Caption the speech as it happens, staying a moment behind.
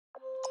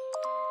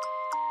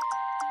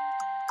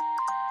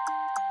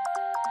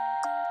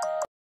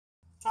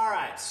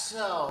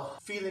So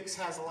Felix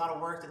has a lot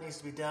of work that needs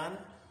to be done.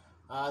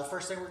 The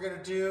first thing we're going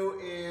to do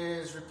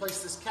is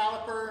replace this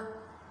caliper,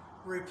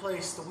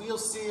 replace the wheel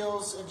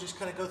seals, and just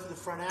kind of go through the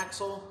front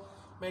axle.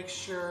 Make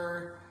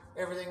sure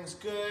everything's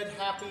good,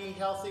 happy,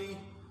 healthy.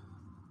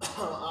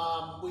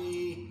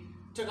 We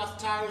took off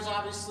the tires,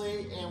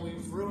 obviously, and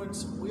we've ruined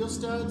some wheel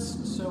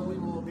studs, so we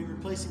will be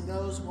replacing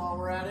those while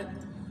we're at it.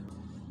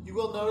 You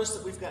will notice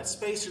that we've got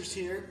spacers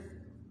here.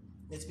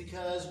 It's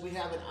because we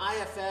have an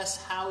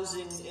IFS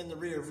housing in the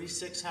rear,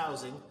 V6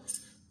 housing,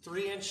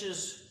 3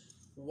 inches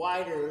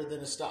wider than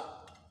a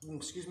stock,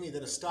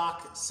 than a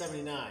stock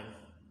 79.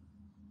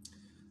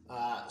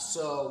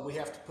 So we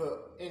have to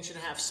put 1.5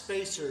 inch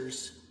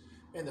spacers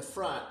in the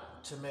front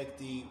to make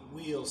the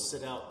wheels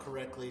sit out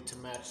correctly to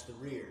match the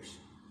rears.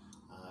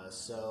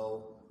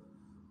 So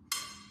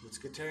let's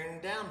get tearing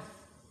it down.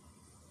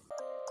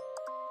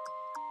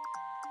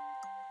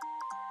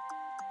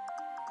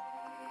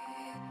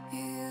 You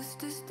used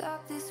to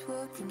stop this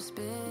world from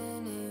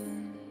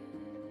spinning.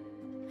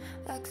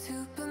 Like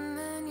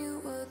Superman, you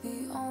were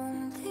the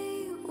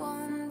only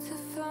one to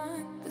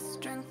find the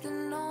strength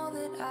in all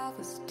that I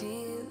was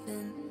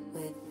dealing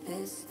with.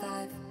 This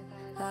life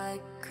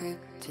like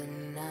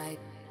kryptonite.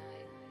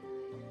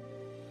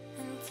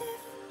 And if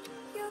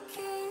you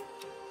keep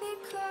me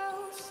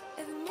close,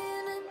 every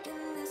minute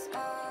in this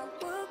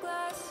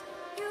hourglass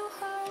you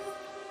hold.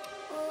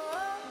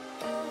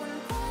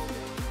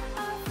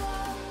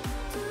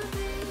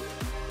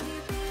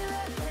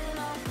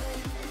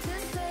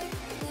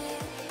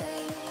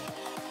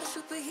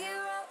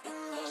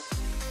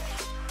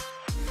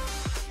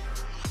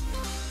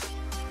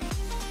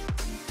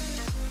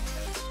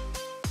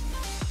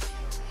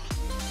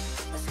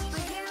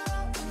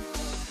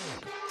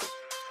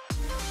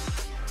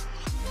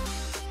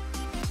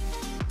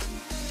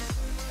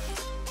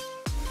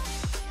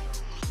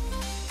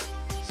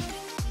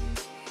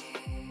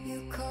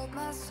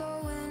 My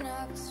soul when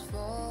I was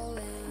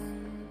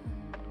falling,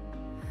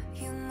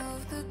 you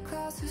moved the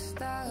clouds to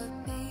stop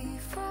me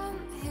from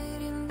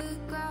hitting the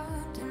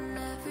ground. And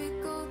every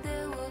goal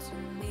there was a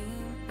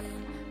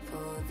meaning,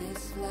 for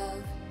this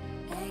love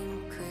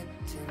ain't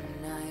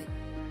kryptonite.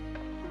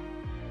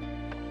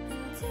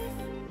 And if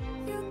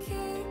you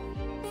keep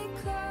me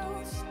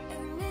close,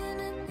 every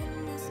minute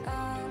in this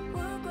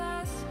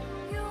hourglass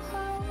you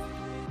hold.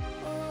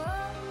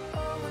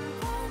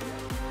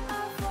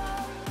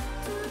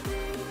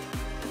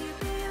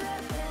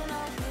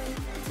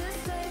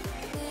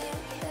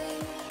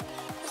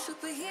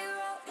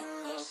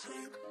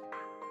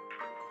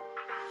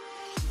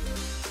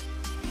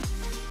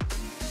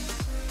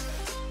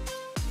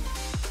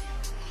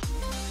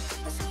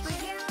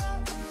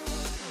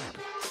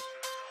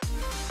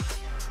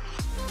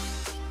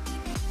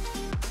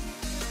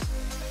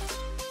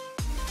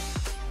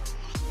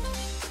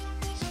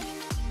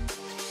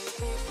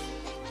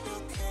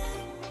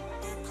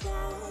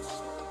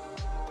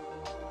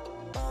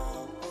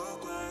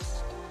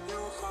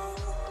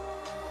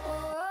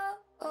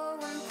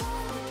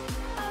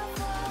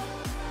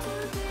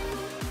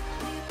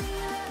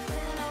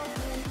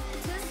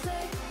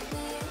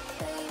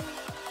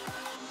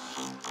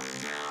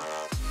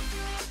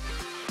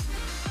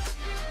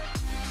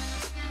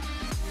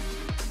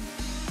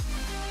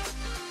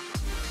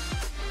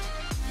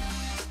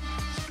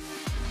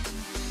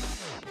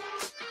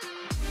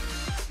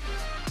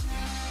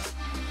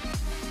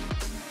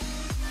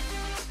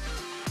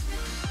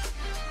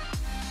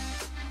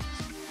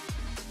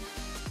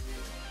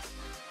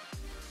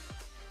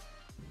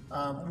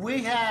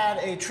 We had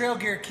a trail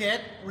gear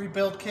kit,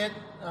 rebuild kit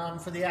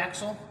for the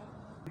axle.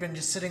 We've been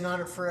just sitting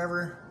on it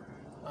forever,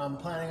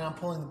 planning on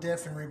pulling the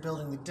diff and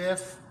rebuilding the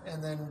diff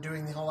and then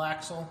doing the whole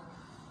axle.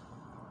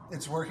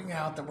 It's working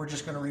out that we're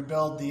just going to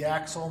rebuild the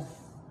axle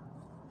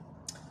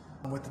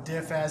with the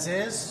diff as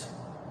is.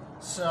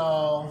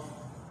 So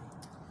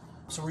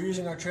we're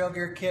using our trail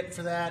gear kit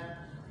for that.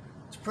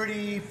 It's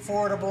pretty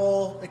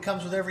affordable. It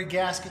comes with every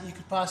gasket you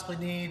could possibly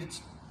need.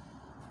 It's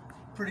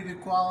pretty good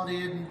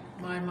quality in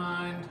my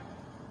mind,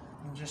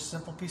 and just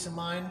simple peace of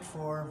mind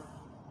for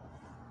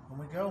when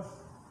we go.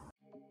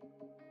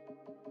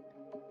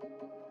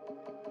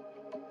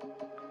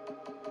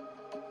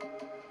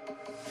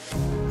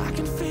 I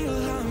can feel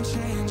I'm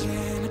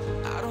changing.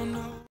 I don't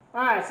know.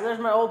 All right, so there's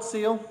my old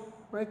seal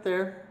right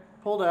there,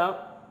 pulled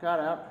out, got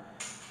out.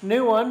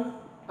 New one.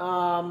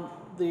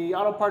 The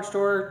auto parts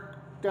store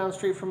down the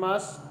street from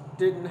us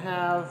didn't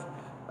have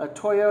a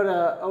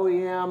Toyota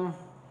OEM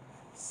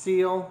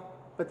seal,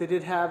 but they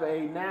did have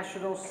a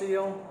national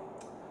seal.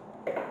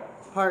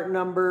 Part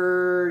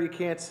number, you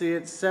can't see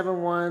it,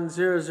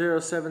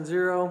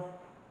 710070.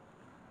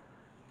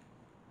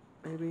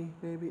 Maybe,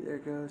 there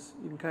it goes.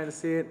 You can kind of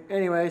see it.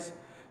 Anyways,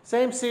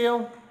 same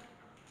seal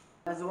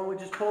as the one we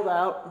just pulled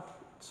out.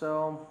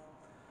 So,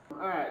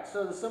 all right,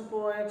 so the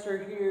simple answer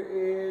here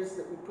is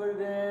that we put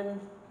it in,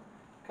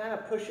 kind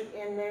of push it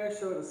in there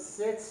so it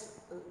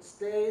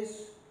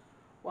stays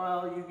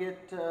while you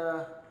get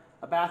a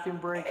bathroom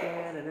break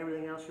in and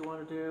everything else you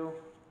want to do.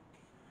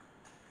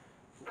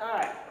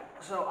 Alright,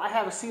 so I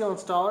have a seal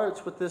installer.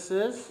 That's what this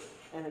is.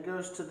 And it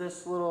goes to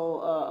this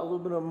little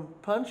aluminum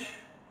punch.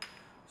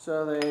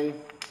 So they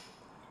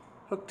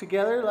hook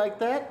together like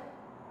that.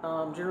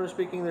 Generally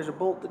speaking, there's a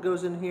bolt that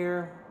goes in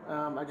here.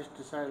 I just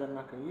decided I'm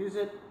not going to use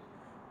it.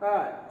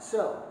 Alright,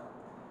 so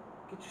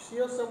get your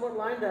seal somewhat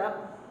lined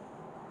up.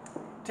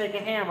 Take a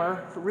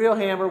hammer. A real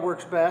hammer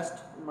works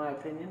best, in my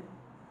opinion.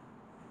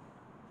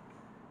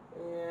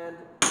 And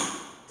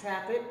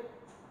tap it.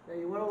 Now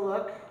you want to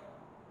look.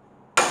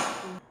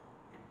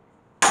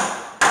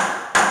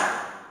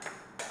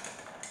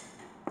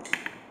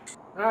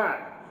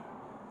 Alright,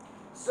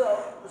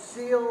 so the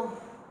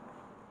seal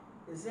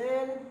is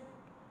in,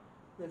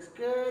 looks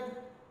good.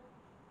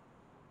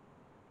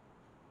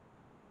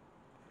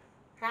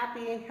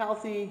 Happy,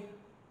 healthy,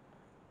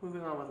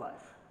 moving on with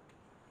life.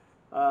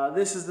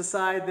 This is the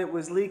side that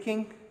was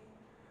leaking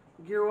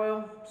gear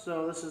oil,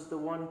 so this is the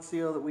one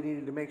seal that we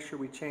needed to make sure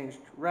we changed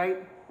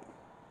right.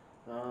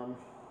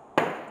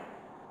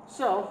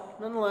 So,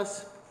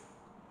 nonetheless,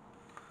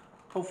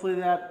 hopefully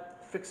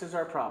that fixes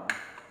our problem.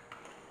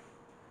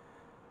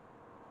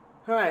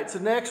 Alright, so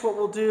next what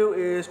we'll do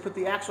is put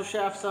the axle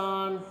shafts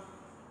on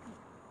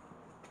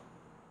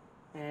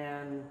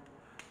and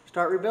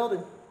start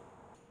rebuilding.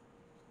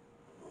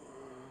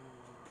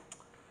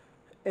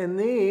 And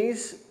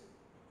these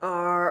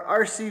are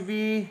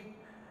RCV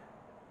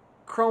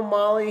chrome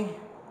moly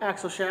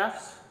axle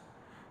shafts.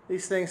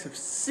 These things have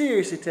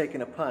seriously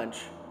taken a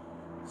punch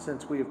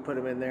since we have put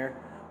them in there.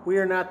 We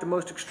are not the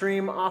most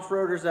extreme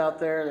off-roaders out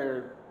there.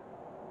 They're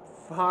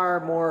far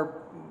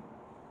more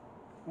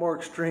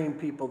extreme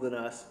people than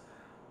us.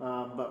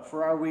 But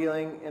for our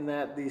wheeling and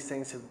that, these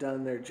things have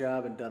done their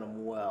job and done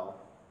them well.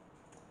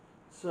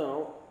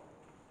 So,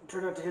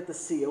 try not to hit the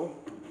seal.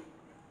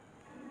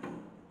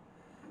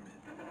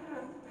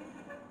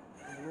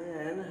 And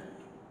then,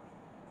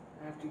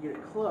 after you get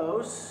it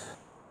close,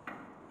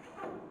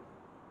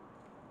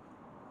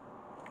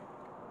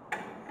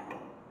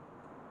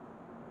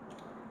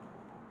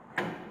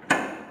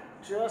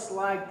 just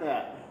like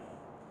that.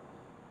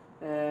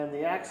 And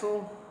the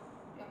axle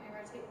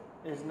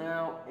is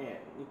now in.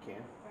 You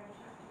can.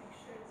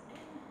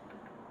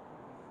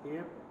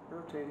 Yep,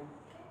 rotating.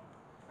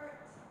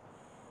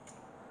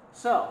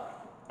 So,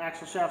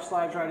 axle shaft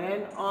slides right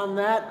in. On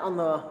that, on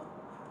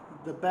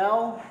the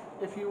bell,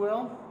 if you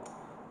will,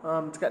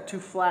 it's got two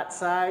flat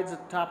sides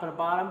at the top and the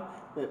bottom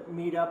that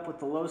meet up with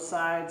the low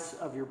sides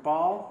of your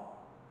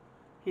ball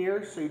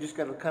here. So you just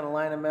got to kind of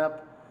line them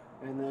up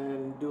and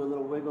then do a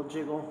little wiggle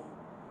jiggle.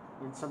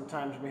 And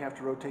sometimes you may have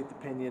to rotate the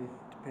pinion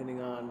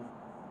depending on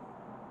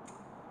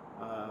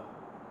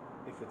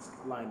if it's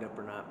lined up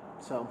or not.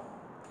 So,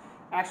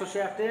 axle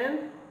shaft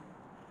in.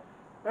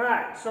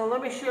 Alright, so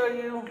let me show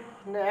you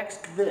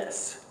next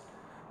this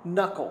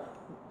knuckle.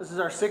 This is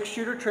our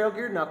 6-shooter trail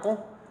gear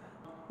knuckle.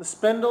 The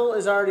spindle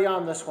is already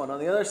on this one. On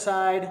the other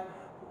side,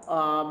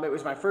 it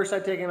was my first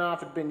side taken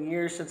off. It had been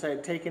years since I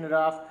had taken it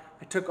off.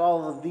 I took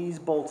all of these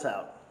bolts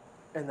out.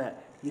 And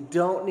that, you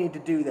don't need to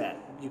do that.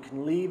 You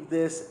can leave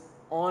this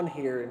on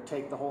here and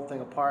take the whole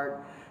thing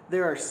apart.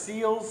 There are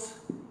seals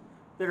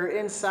that are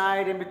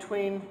inside in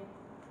between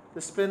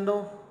the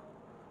spindle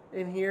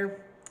in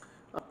here.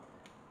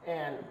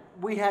 And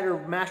we had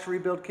our master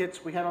rebuild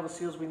kits. We had all the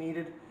seals we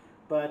needed.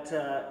 But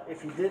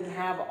if you didn't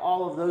have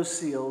all of those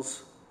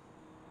seals,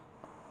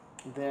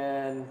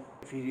 then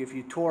if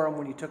you tore them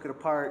when you took it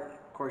apart,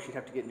 of course you'd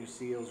have to get new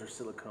seals or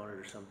silicone it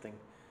or something.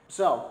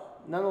 So,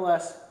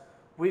 nonetheless,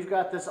 we've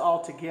got this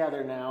all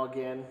together now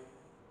again.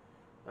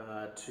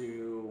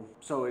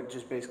 So it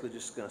just basically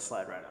just going to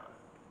slide right on,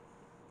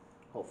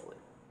 hopefully.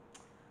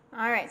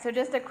 Alright, so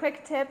just a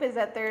quick tip is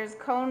that there's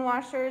cone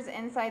washers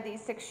inside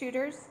these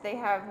 6-shooters. They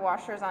have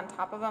washers on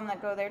top of them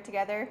that go there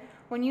together.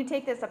 When you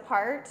take this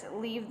apart,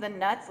 leave the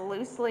nuts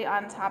loosely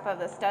on top of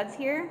the studs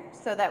here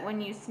so that when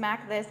you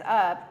smack this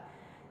up,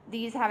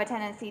 these have a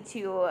tendency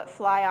to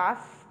fly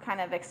off kind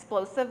of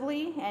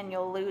explosively and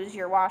you'll lose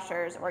your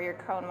washers or your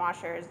cone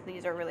washers.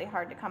 These are really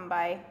hard to come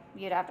by.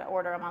 You'd have to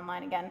order them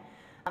online again.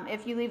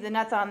 If you leave the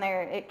nuts on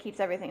there, it keeps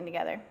everything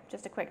together.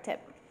 Just a quick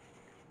tip.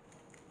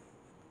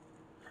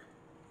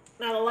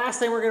 Now the last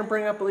thing we're going to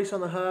bring up, at least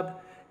on the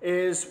hub,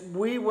 is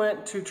we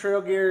went to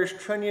Trail Gear's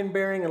trunnion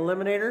bearing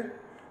eliminator,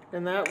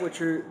 and that,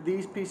 which are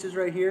these pieces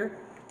right here.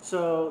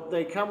 So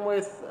they come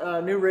with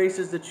new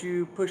races that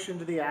you push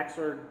into the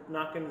axle or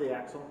knock into the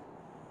axle.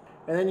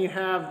 And then you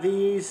have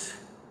these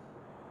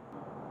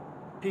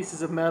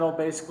pieces of metal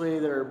basically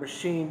that are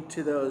machined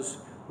to those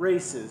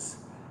races.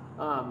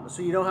 So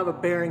you don't have a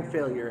bearing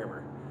failure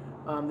ever.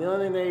 The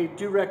only thing they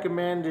do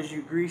recommend is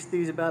you grease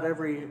these about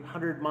every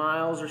 100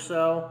 miles or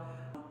so.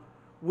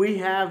 We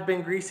have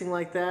been greasing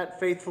like that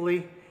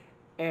faithfully,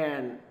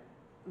 and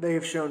they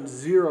have shown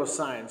zero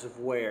signs of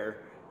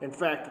wear. In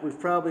fact, we've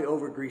probably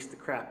over-greased the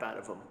crap out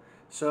of them.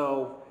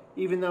 So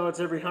even though it's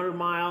every 100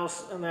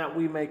 miles and that,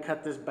 we may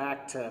cut this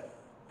back to,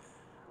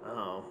 I don't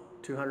know,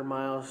 200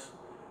 miles,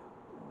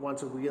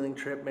 once a wheeling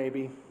trip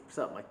maybe,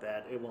 something like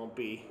that. It won't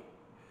be,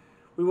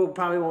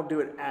 probably won't do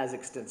it as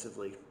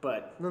extensively,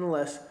 but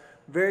nonetheless,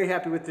 very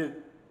happy with the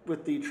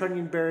with the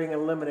trunnion bearing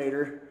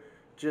eliminator,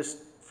 just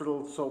for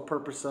the sole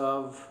purpose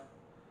of,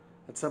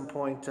 at some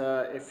point,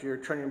 if your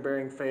trunnion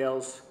bearing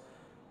fails,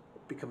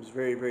 it becomes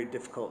very, very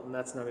difficult, and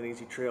that's not an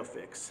easy trail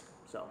fix.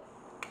 So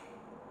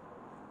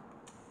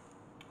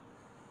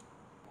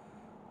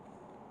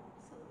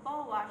the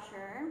ball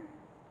washer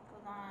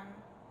goes on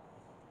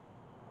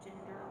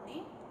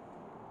gingerly.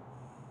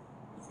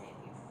 Say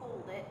if you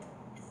fold it,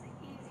 it's the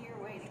easier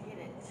way to get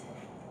it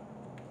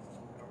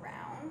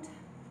around.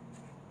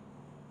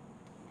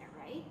 There,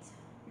 right?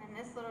 And then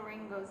this little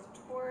ring goes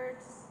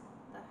towards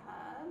the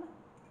hub.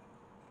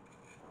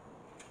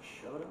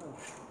 shove it on.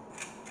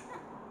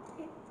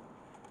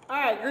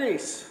 All right,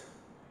 grease.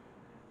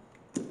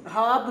 The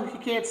hub, you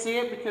can't see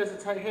it because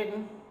it's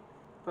hidden,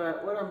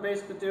 but what I'm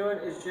basically doing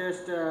is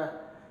just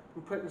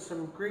I'm putting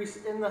some grease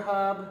in the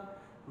hub.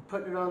 I'm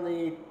putting it on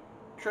the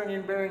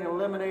trunnion bearing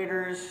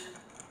eliminators.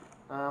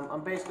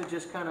 I'm basically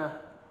just kind of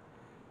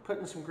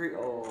putting some grease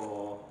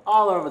all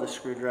over the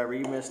screwdriver.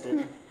 You missed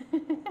it.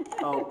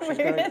 Oh, she's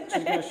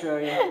gonna show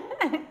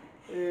you.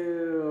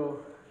 Ew.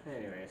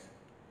 Anyways,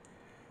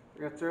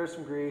 we're gonna throw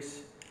some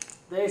grease.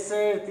 They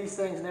say that these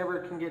things never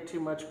can get too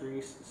much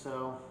grease,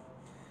 so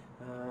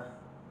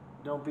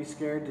don't be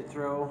scared to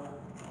throw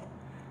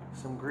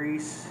some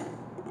grease.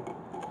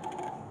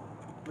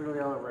 Literally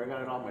all over. I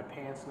got it on my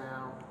pants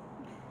now.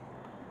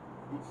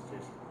 It's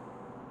just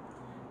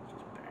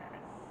bad.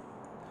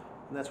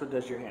 And that's what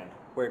does your hand.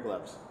 Wear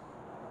gloves.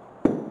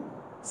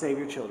 Save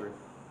your children.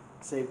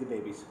 Save the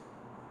babies.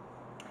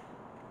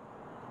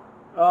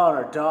 Oh, and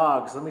our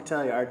dogs. Let me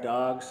tell you, our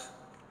dogs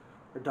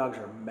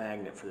are a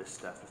magnet for this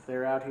stuff. If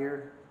they're out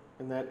here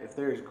and if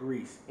there is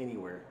grease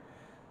anywhere,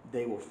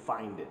 they will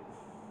find it.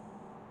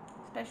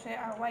 Especially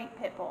our white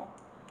pit bull.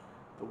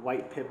 The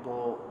white pit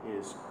bull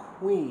is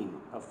queen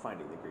of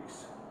finding the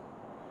grease.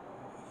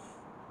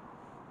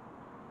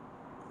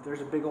 If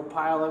there's a big old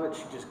pile of it,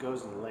 she just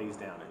goes and lays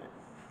down in it.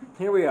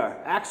 Here we are.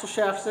 Axle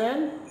shaft's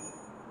in.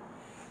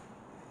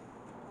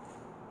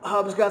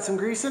 Hub's got some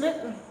grease in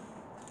it.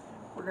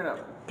 We're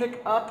gonna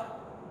pick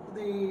up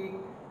the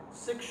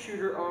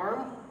 6-shooter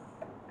arm.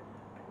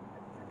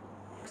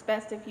 It's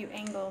best if you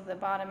angle the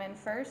bottom in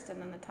first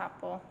and then the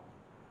top will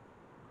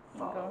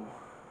angle.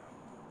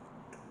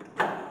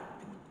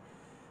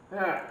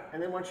 Alright,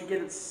 and then once you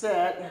get it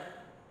set,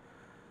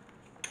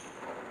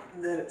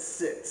 then it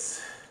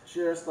sits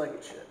just like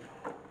it should.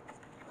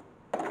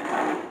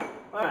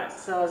 Alright,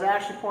 so as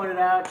Ashley pointed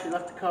out, she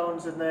left the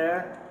cones in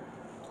there,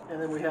 and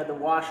then we had the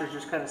washers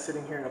just kind of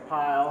sitting here in a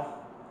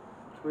pile,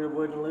 so we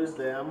wouldn't lose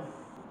them.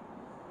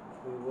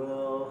 We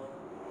will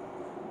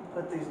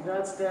put these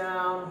nuts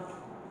down.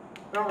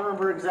 I don't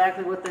remember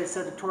exactly what they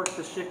said to torque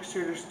the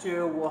 6-shooters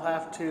to. We'll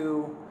have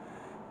to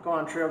go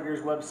on Trail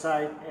Gear's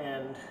website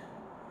and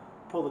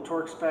pull the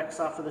torque specs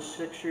off of the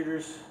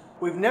 6-shooters.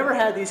 We've never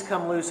had these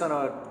come loose on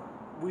a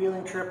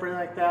wheeling trip or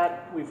anything like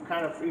that. We've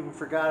kind of even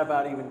forgot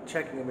about even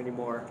checking them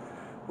anymore.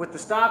 With the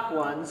stock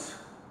ones,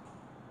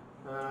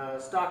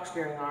 stock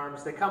steering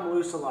arms, they come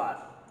loose a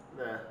lot.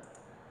 The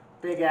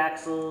big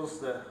axles,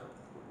 the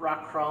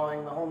rock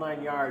crawling, the whole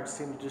 9 yards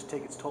seem to just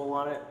take its toll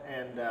on it.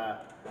 And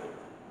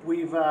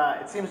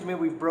it seems to me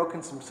we've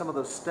broken some of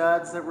those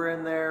studs that were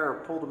in there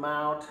or pulled them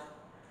out.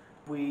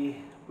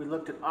 We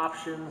looked at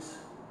options,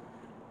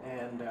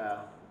 and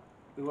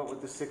we went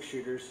with the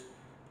 6-shooters.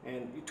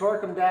 And you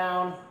torque them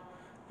down,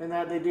 and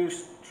that they do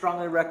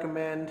strongly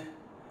recommend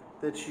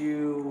that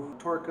you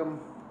torque them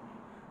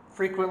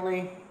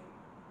frequently,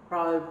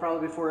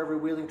 probably before every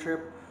wheeling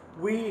trip.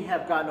 We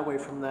have gotten away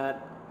from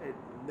that.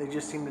 They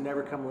just seem to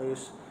never come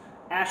loose.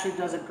 Ashley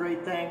does a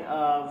great thing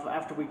of,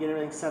 after we get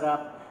everything set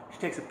up, she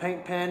takes a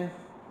paint pen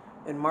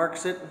and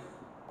marks it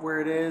where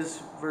it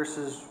is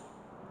versus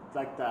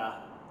like the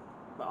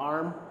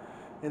arm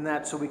in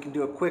that, so we can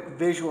do a quick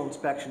visual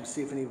inspection to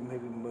see if any of them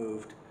have been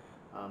moved.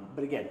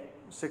 But again,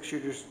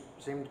 6-shooters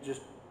seem to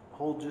just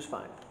hold just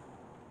fine.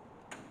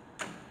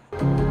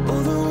 All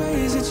the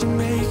ways that you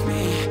make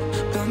me,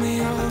 build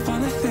me up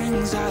on the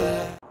things I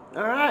love.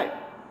 All right,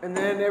 and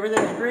then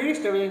everything's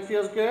greased, everything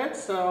feels good,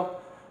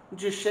 so I'm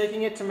just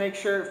shaking it to make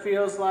sure it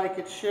feels like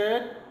it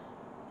should.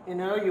 You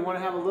know, you want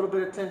to have a little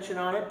bit of tension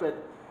on it, but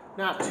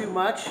not too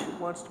much. It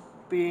wants to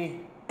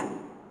be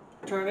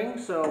turning,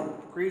 so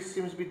grease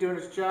seems to be doing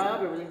its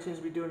job, everything seems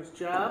to be doing its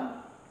job.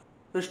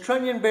 Those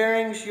trunnion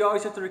bearings, you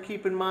always have to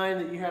keep in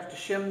mind that you have to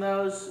shim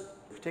those.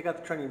 If you take out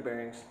the trunnion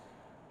bearings,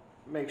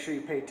 make sure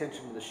you pay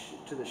attention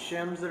to the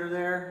shims that are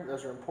there.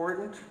 Those are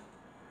important.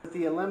 With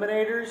the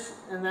eliminators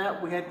and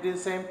that, we had to do the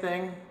same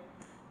thing,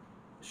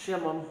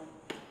 shim them.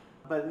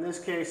 But in this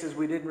case, as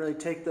we didn't really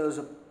take those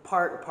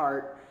apart,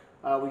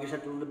 we just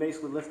have to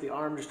basically lift the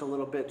arm just a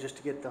little bit just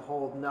to get the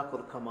whole knuckle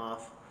to come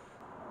off.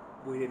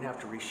 We didn't have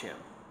to re-shim.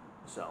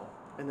 So,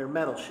 and they're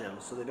metal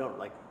shims, so they don't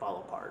like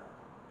fall apart.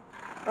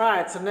 All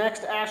right, so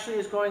next Ashley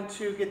is going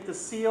to get the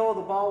seal,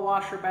 the ball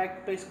washer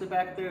basically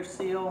back there,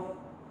 seal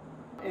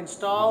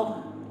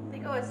installed. They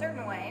go a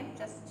certain way,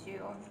 just to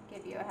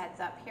give you a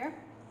heads up here.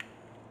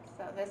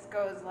 So this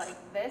goes like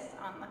this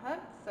on the hook,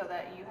 so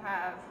that you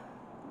have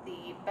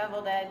the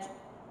beveled edge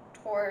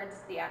towards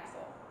the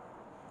axle.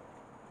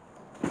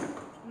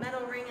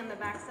 Metal ring on the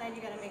back side,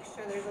 you got to make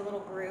sure there's a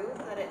little groove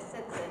that it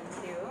sits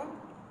into.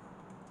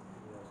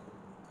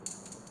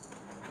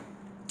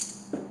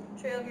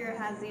 Trail Gear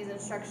has these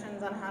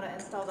instructions on how to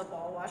install the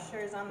ball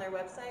washers on their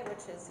website,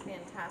 which is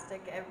fantastic.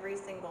 Every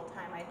single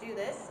time I do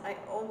this, I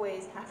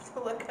always have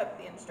to look up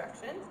the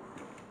instructions.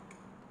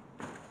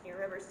 Your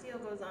rubber seal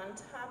goes on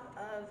top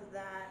of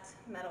that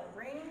metal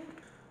ring.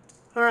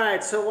 All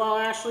right, so while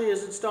Ashley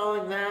is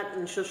installing that,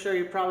 and she'll show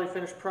you probably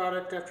finished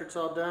product after it's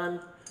all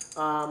done,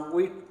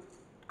 we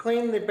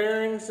cleaned the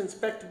bearings,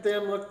 inspected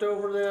them, looked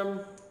over them.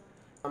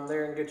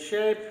 They're in good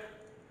shape.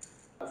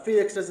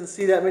 Felix doesn't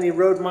see that many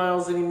road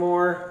miles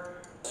anymore,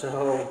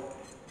 so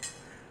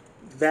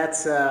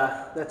that's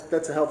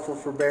helpful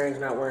for bearings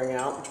not wearing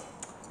out.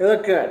 They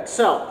look good.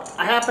 So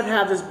I happen to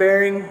have this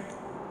bearing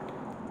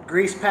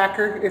grease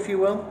packer, if you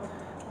will.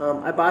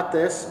 I bought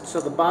this,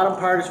 so the bottom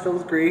part is filled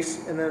with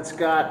grease, and then it's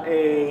got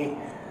a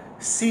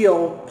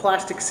seal,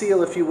 plastic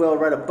seal, if you will,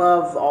 right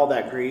above all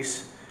that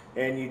grease.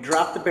 And you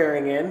drop the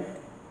bearing in,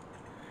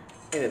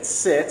 and it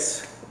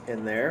sits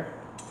in there.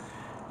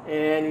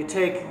 And you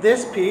take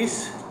this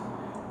piece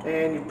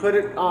and you put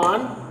it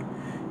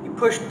on, you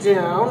push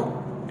down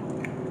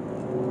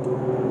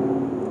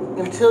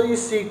until you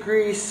see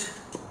grease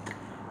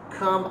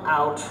come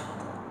out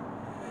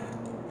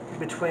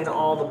between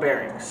all the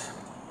bearings.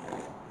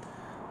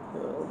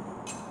 So,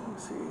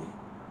 let's see,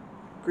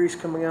 grease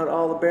coming out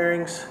all the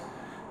bearings.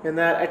 And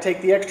that, I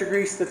take the extra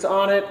grease that's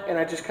on it and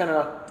I just kind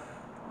of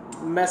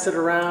mess it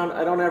around.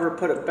 I don't ever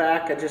put it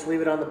back, I just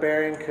leave it on the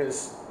bearing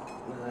because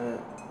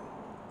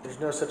there's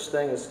no such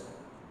thing as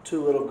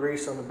too little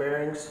grease on the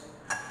bearings.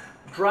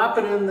 Drop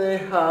it in the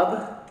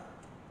hub,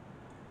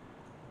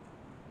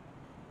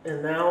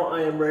 and now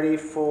I am ready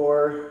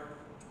for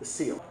the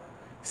seal.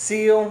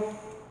 Seal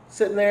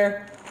sitting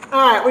there.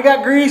 All right, we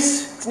got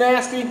grease, it's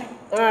nasty.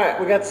 All right,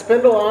 we got the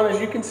spindle on,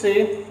 as you can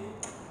see.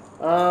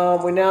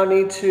 We now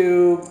need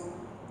to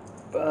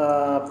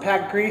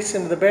pack grease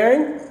into the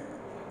bearing.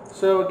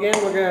 So again,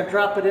 we're gonna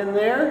drop it in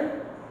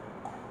there.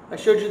 I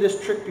showed you this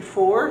trick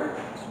before.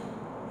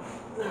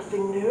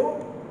 Nothing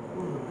new.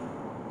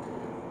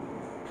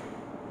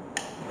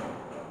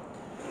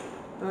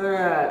 All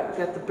right,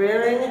 got the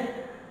bearing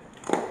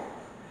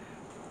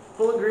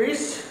full of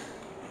grease.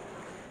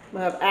 I'm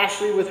gonna have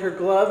Ashley with her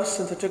gloves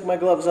since I took my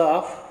gloves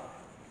off.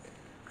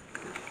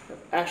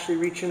 Have Ashley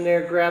reach in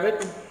there, grab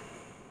it.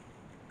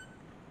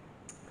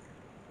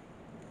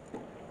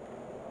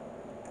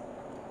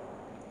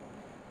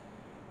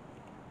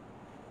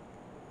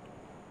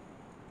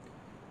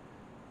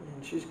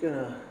 And she's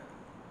gonna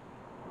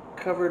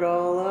cover it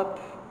all up.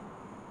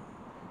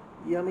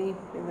 Yummy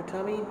in the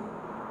tummy.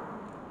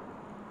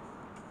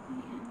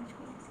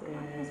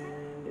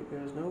 And it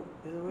goes, nope,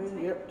 the other way.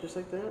 Yep, just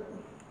like that.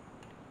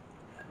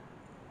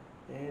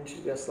 And she's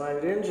got to slide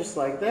it in just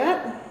like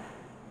that.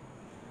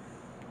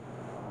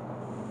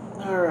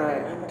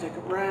 Alright, I'm going to take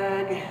a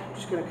rag. I'm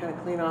just going to kind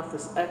of clean off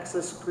this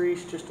excess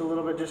grease just a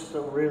little bit, just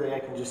so really I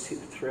can just see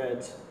the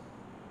threads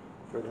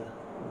for the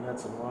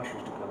nuts and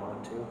washers to come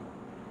onto.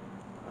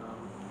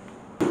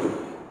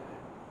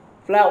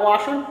 Flat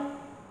washer.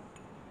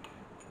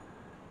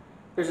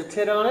 There's a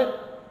tit on it,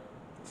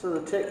 so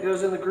the tit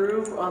goes in the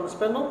groove on the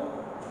spindle,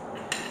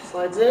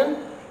 slides in.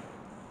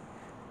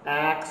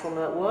 Axle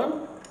nut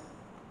 1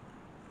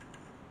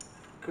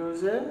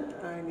 goes in.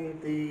 I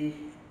need the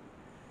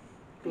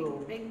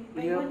big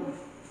one.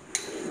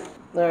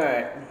 All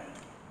right.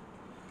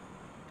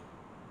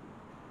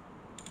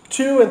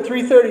 2 and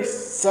 3/30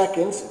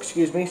 seconds.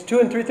 Excuse me. 2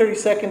 and 3/30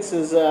 seconds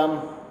is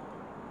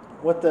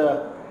what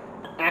the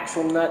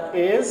axle nut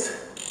is.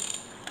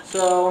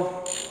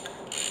 So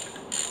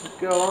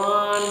go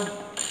on.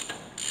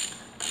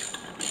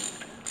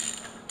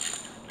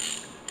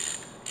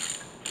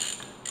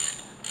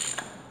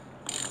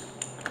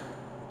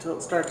 Until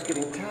it starts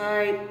getting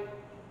tight.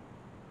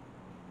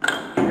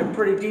 Get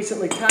pretty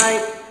decently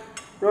tight.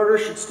 Rotor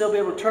should still be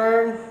able to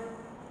turn.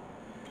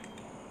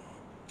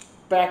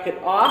 Back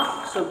it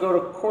off, so go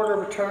to quarter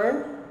of a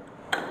turn.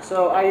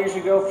 So I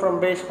usually go from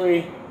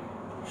basically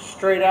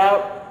straight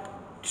out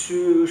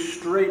to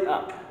straight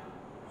up.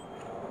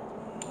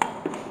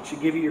 Should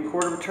give you your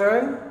quarter of a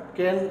turn.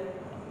 Again,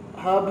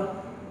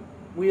 hub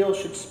wheel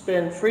should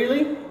spin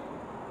freely.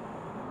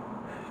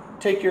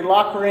 Take your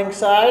lock ring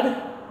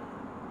side.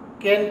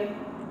 Again,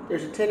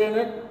 there's a tit in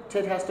it.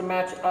 Tit has to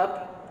match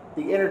up.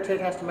 The inner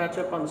tit has to match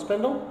up on the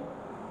spindle.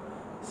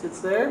 Sits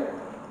there.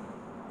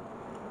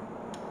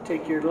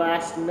 Take your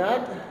last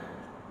nut.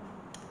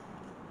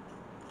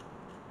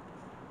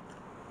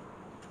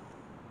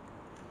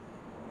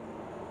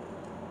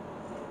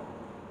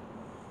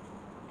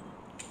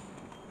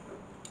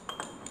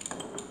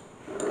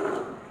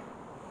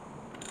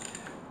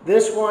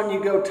 This one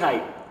you go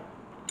tight.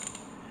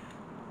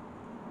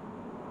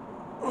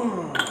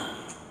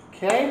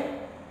 Okay?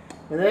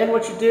 And then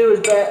what you do is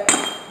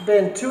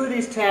bend 2 of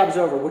these tabs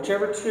over,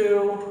 whichever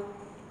 2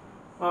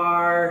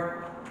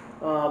 are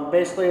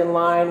basically in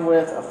line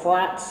with a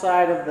flat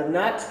side of the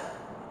nut.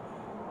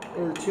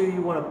 are the two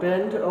you want to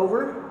bend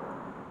over.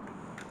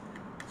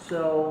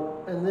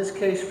 So in this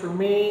case for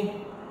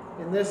me,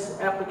 in this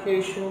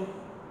application,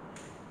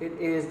 it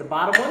is the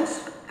bottom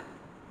ones.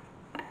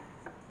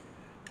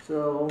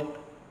 So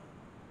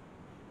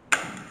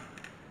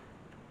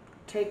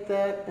take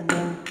that, and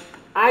then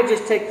I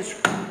just take the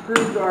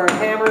screw or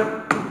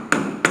hammer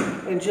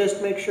and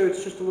just make sure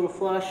it's just a little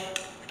flush.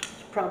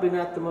 It's probably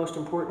not the most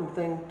important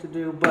thing to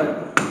do, but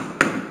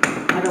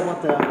I don't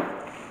want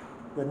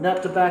the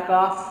nut to back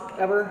off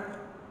ever,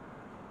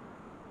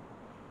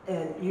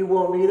 and you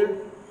won't either,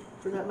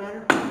 for that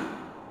matter.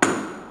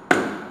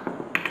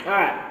 All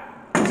right,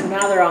 so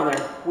now they're on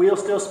there. Wheel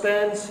still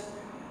spins.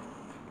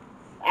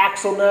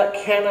 Axle nut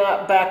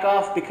cannot back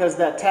off because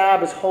that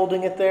tab is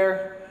holding it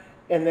there,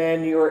 and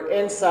then your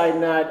inside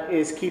nut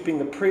is keeping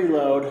the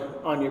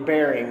preload on your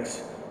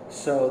bearings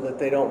so that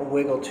they don't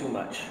wiggle too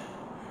much.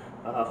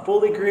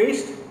 Fully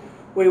greased.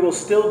 We will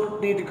still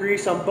need to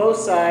grease on both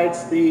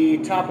sides. The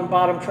top and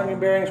bottom trunnion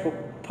bearings, will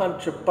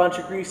punch a bunch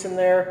of grease in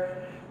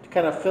there to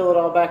kind of fill it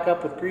all back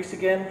up with grease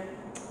again.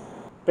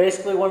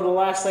 Basically, one of the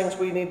last things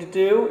we need to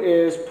do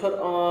is put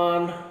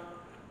on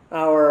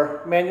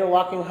our manual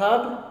locking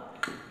hub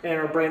and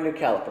our brand new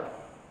caliper.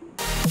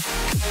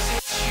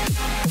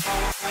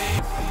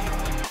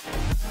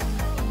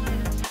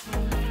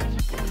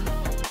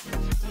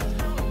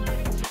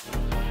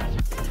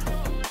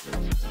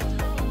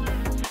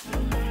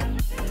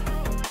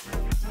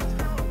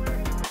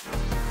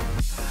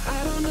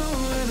 I don't know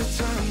where the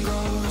time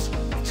goes,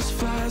 it just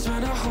flies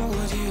when I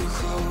hold you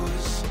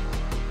close.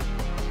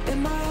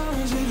 In my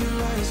arms with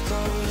your eyes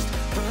closed,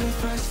 for the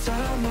first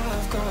time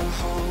I've got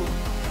hope.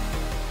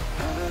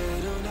 I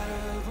don't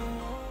ever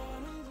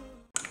wanna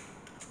lose.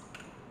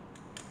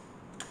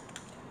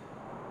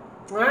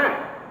 Alright,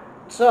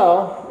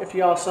 so if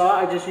you all saw,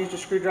 I just used a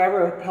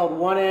screwdriver. I held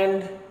one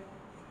end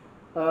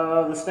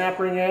of the snap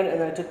ring in, and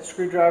then I took the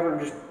screwdriver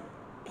and just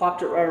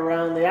plopped it right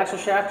around the axle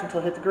shaft until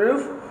it hit the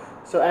groove.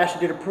 So Ashley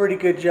did a pretty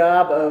good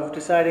job of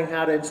deciding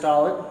how to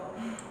install it.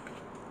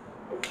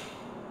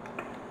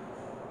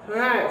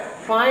 Alright,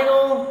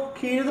 final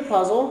key to the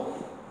puzzle.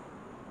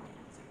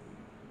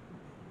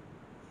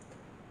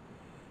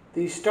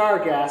 The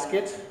star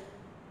gasket,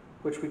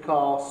 which we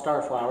call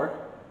star flower.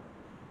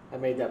 I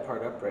made that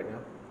part up right now.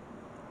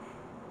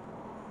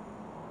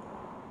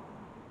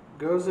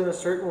 Goes in a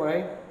certain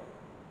way,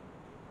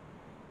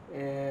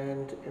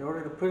 and in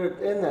order to put it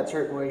in that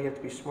certain way, you have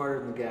to be smarter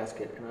than the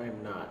gasket, and I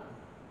am not.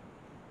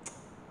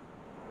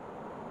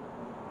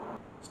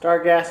 Star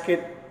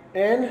gasket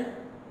in,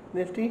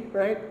 nifty,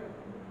 right?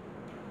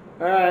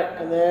 Alright,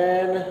 and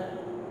then,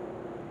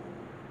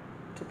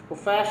 typical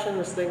fashion,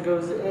 this thing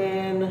goes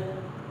in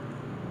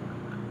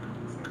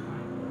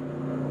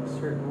a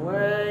certain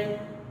way,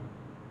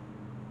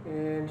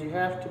 and you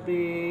have to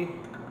be,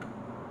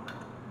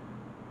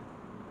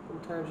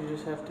 sometimes you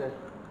just have to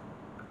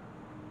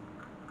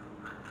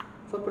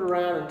flip it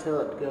around until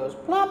it goes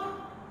plop.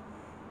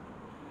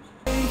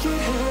 Make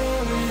it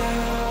hurry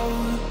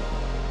out.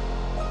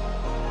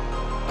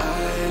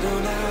 I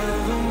don't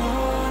ever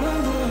wanna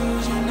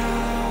lose you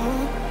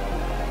now.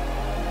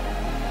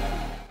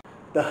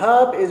 The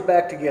hub is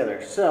back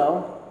together,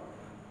 so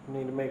you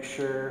need to make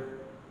sure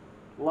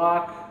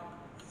lock,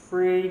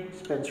 free,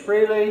 spins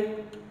freely.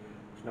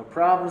 There's no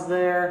problems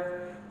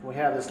there. When we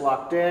have this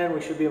locked in,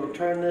 we should be able to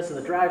turn this, and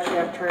the drive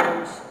shaft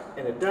turns,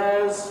 and it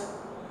does.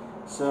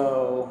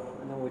 So,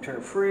 and then we turn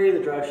it free, the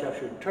drive shaft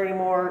shouldn't turn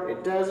anymore,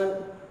 it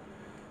doesn't.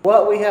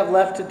 What we have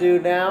left to do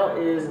now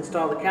is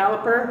install the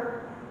caliper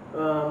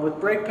with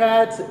brake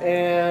pads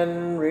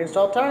and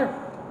reinstall tire.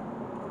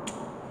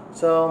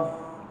 So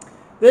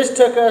this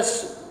took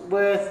us,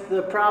 with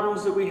the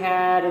problems that we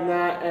had and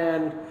that,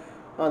 and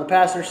on the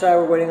passenger side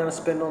we're waiting on a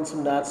spindle and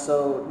some nuts,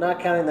 so not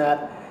counting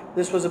that,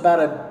 this was about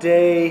a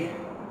day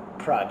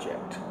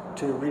project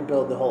to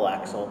rebuild the whole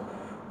axle.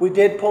 We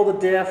did pull the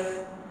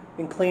diff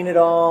and clean it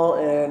all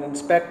and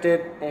inspect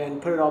it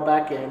and put it all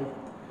back in.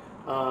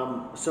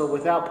 So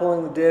without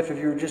pulling the diff, if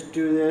you were just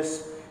do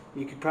this,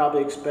 you could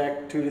probably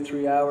expect 2 to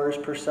 3 hours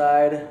per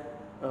side,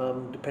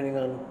 depending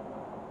on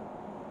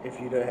if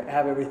you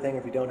have everything,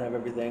 if you don't have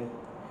everything.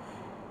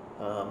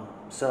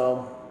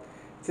 So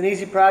it's an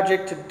easy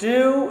project to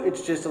do,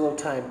 it's just a little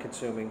time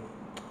consuming.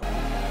 I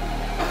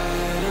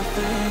don't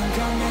think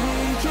I'll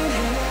make it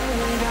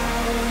right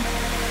out,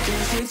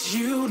 'cause it's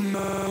you and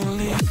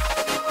only.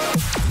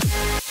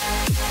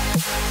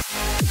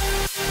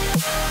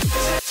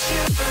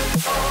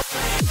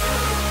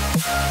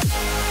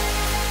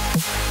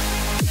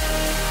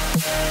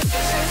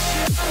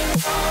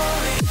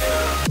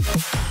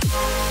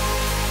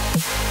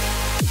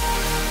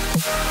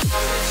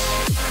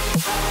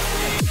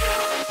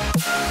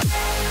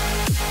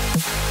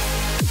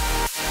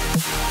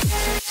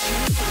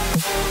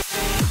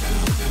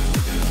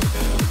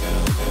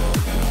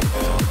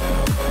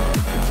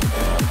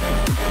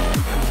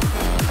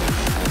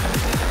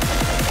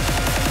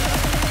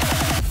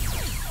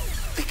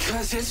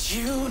 Because it's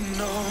you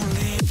and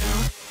only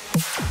you.